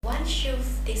once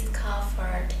you've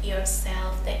discovered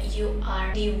yourself that you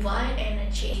are divine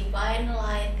energy, divine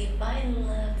light, divine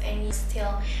love, and you're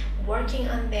still working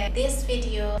on that, this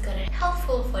video is gonna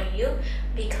helpful for you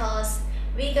because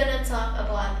we're gonna talk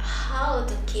about how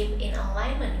to keep in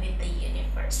alignment with the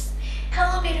universe.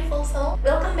 Hello beautiful soul,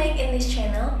 welcome back in this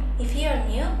channel. If you are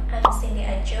new, I'm Cindy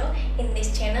Ajo. In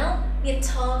this channel, we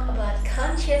talk about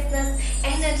consciousness,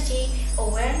 energy,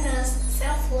 awareness,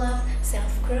 self-love,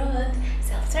 self-growth,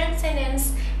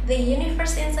 self-transcendence, the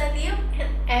universe inside you, and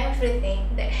everything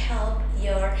that helps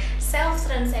your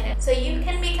self-transcendence so you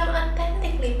can become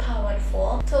authentically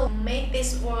powerful to make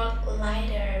this world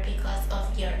lighter because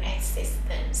of your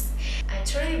existence. I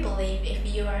truly believe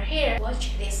if you are here,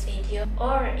 watch this video,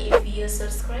 or if you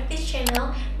subscribe this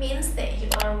channel, means that you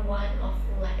are one of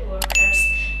light workers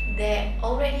that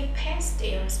already passed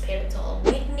your spiritual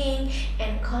awakening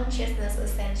and consciousness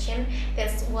ascension.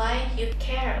 That's why you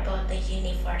care about the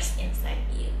universe inside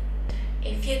you.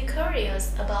 If you're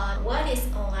curious about what is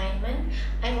alignment,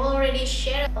 I've already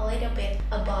shared a little bit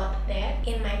about that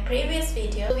in my previous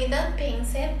video. So with that being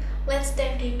said, let's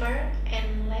dive deeper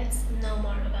and let's know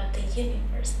more about the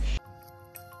universe.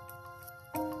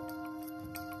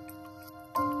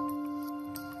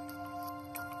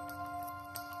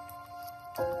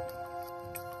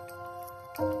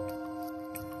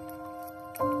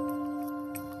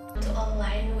 To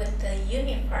align with the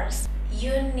universe,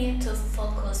 you need to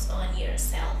focus on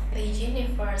yourself. The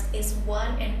universe is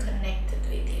one and connected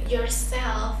with you.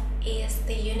 Yourself is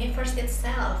the universe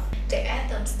itself. The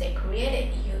atoms that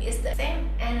created you is the same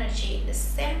energy, the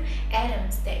same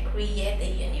atoms that create the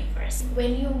universe.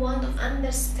 When you want to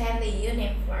understand the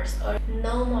universe or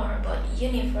know more about the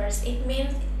universe, it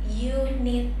means you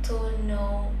need to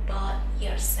know about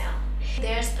yourself.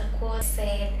 There's a quote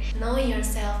said, "Know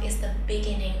yourself is the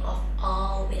beginning of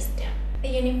all wisdom." The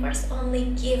universe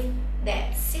only gives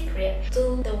that secret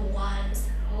to the ones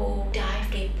who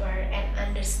dive deeper and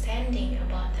understanding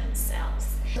about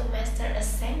themselves. To master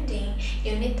ascending,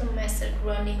 you need to master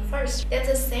grounding first. That's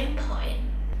the same point.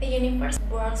 The universe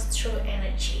works through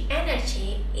energy.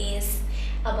 Energy is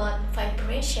about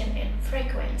vibration and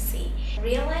frequency.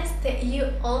 Realize that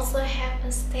you also have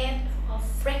a state of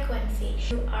frequency.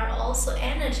 You are also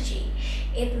energy.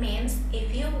 It means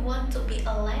if you want to be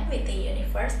aligned with the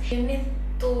universe, you need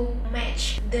to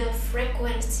match the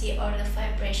frequency or the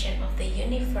vibration of the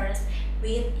universe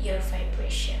with your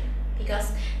vibration,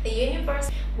 because the universe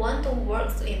wants to work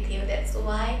with you. That's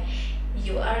why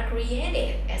you are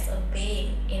created as a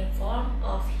being in form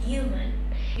of human.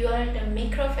 You are the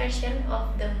micro version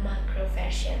of the macro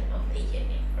version of the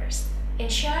universe. In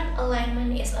short,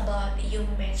 alignment is about you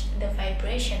match the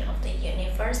vibration of the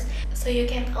universe so you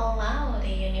can allow the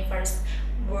universe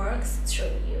works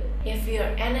through you. If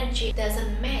your energy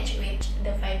doesn't match with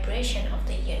the vibration of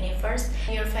the universe,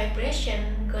 your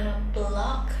vibration gonna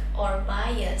block or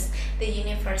bias the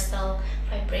universal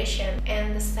vibration,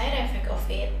 and the side effect of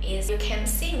it is you can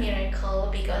see miracle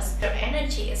because your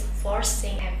energy is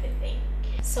forcing everything.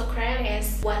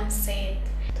 Socrates once said,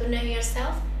 "To know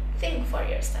yourself, think for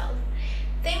yourself."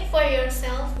 Think for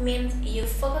yourself means you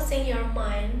focusing your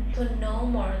mind to know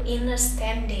more,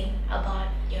 understanding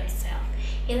about yourself.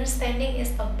 Understanding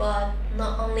is about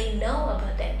not only know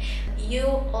about that,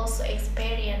 you also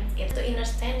experience it. To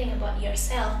understanding about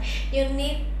yourself, you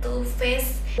need to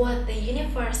face what the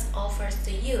universe offers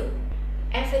to you.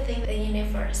 Everything the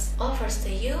universe offers to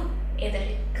you,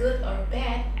 either good or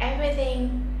bad,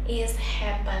 everything is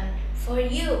happen for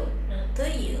you, not to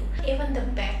you. Even the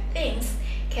bad things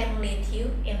can lead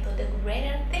you into the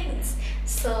greater things.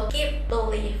 So keep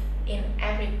belief in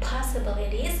every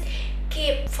possibilities.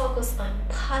 Keep focus on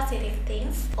positive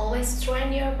things. Always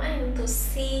train your mind to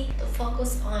see, to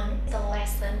focus on the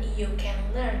lesson you can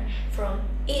learn from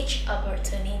each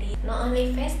opportunity. Not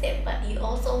only face it, but you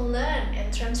also learn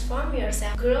and transform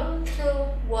yourself. Grow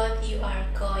through what you are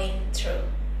going through.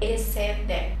 It is said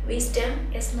that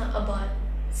wisdom is not about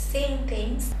seeing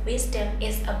things. Wisdom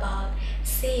is about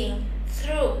seeing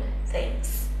through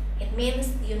things. It means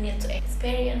you need to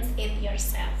experience it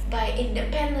yourself. By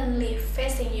independently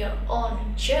facing your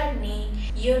own journey,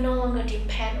 you no longer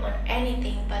depend on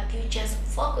anything, but you just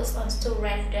focus on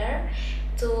surrender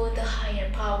to the higher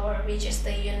power, which is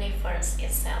the universe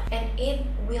itself, and it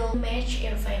will match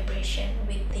your vibration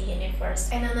with the universe.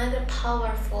 And another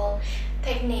powerful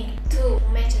technique to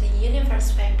match the universe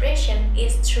vibration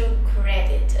is through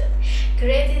gratitude.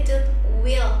 Gratitude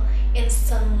will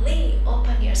instantly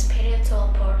open your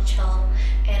spiritual portal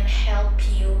and help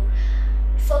you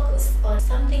focus on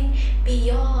something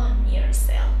beyond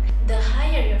yourself. The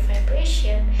higher your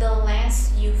vibration, the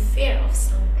less you fear of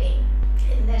something.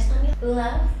 And there's no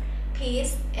love,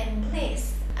 peace, and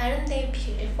bliss. Aren't they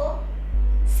beautiful?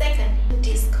 Second,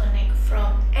 disconnect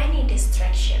from any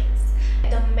distractions.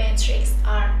 The metrics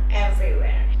are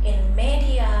everywhere in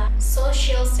media,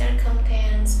 social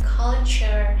circumstance,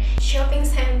 culture, shopping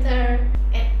center,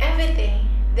 and everything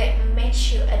that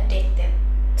makes you addicted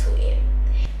to it,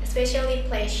 especially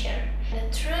pleasure.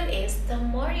 The truth is, the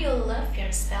more you love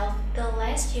yourself, the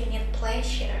less you need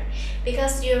pleasure,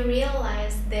 because you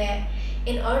realize that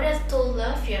in order to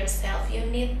love yourself, you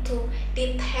need to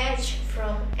detach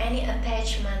from any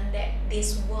attachment that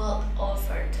this world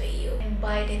offers to you. And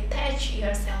by detach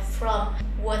yourself from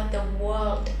what the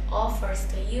world offers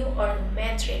to you, or the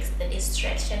matrix, the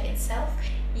distraction itself,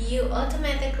 you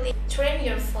automatically train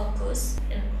your focus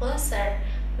and closer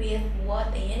with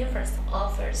what the universe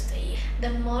offers to you. The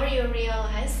more you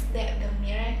realize that the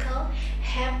miracle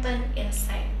happens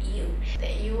inside you,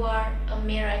 that you are a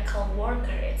miracle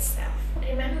worker itself.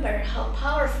 Remember how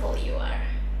powerful you are.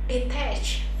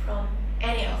 Detach from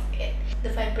any of it. The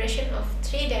vibration of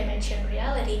three-dimensional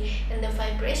reality and the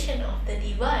vibration of the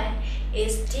divine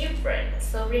is different.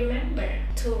 So remember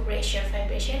to raise your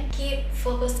vibration. Keep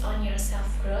focused on your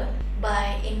self-growth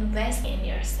by investing in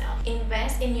yourself.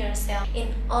 Invest in yourself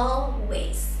in all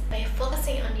ways. By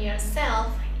focusing on yourself,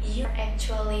 you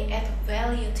actually add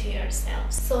value to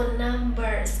yourself. So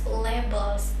numbers,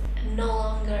 labels no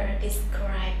longer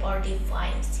describe or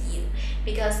defines you,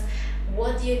 because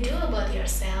what you do about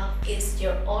yourself is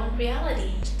your own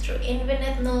reality. Through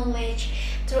infinite knowledge,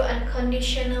 through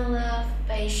unconditional love,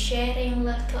 by sharing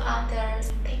love to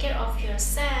others, take care of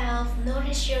yourself,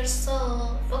 nourish your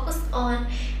soul, focus on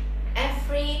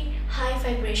every high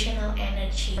vibrational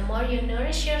energy. The more you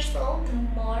nourish your soul, the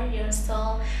more your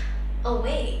soul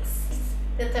awakes.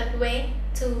 The third way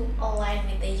to align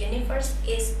with the universe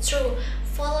is through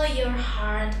follow your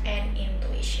heart and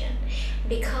intuition,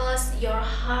 because your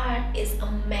heart is a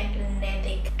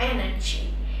magnetic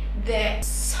energy that's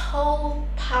so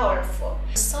powerful.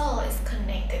 Soul is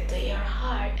connected to your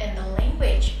heart, and the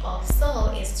language of soul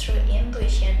is through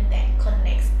intuition that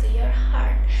connects to your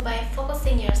heart. By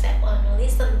focusing yourself on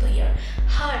listen to your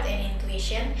heart and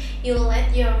intuition, you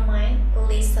let your mind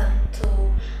listen to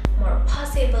more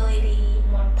possibility,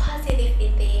 more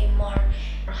positivity, more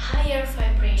higher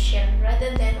vibration,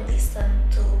 rather than listen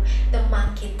to the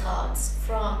monkey thoughts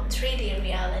from 3D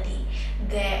reality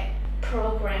that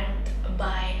programmed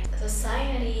by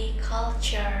society,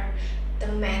 culture, the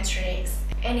matrix,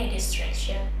 any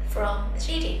distraction from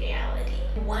 3D reality.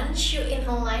 Once you're in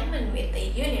alignment with the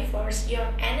universe, your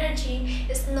energy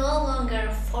is no longer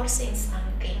forcing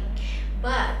something,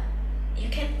 but you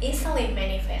can easily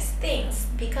manifest things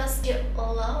because you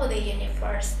allow the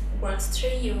universe works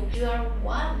through you. You are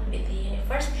one with the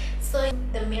universe, so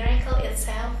the miracle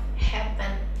itself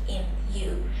happens in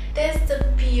you. That's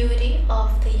the beauty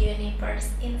of the universe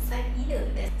inside you.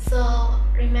 So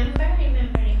remember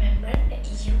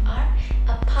that you are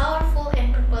a powerful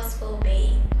and purposeful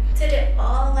being. To the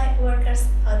all light workers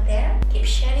out there, keep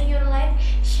shining your light,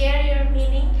 share your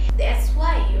meaning. That's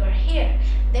why you are here.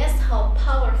 That's how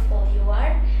powerful you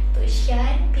are to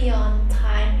shine beyond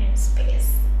time and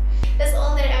space. That's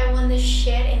all that I want to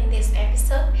share in this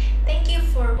episode. Thank you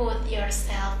for put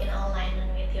yourself in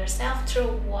alignment with yourself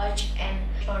through watch and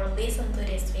or listen to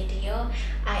this video.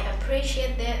 I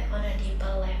appreciate that on a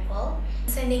deeper level.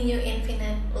 Sending you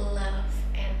infinite love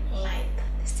and light.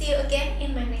 See you again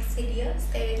in my next video.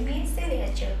 Stay with me,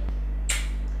 Celia Jo.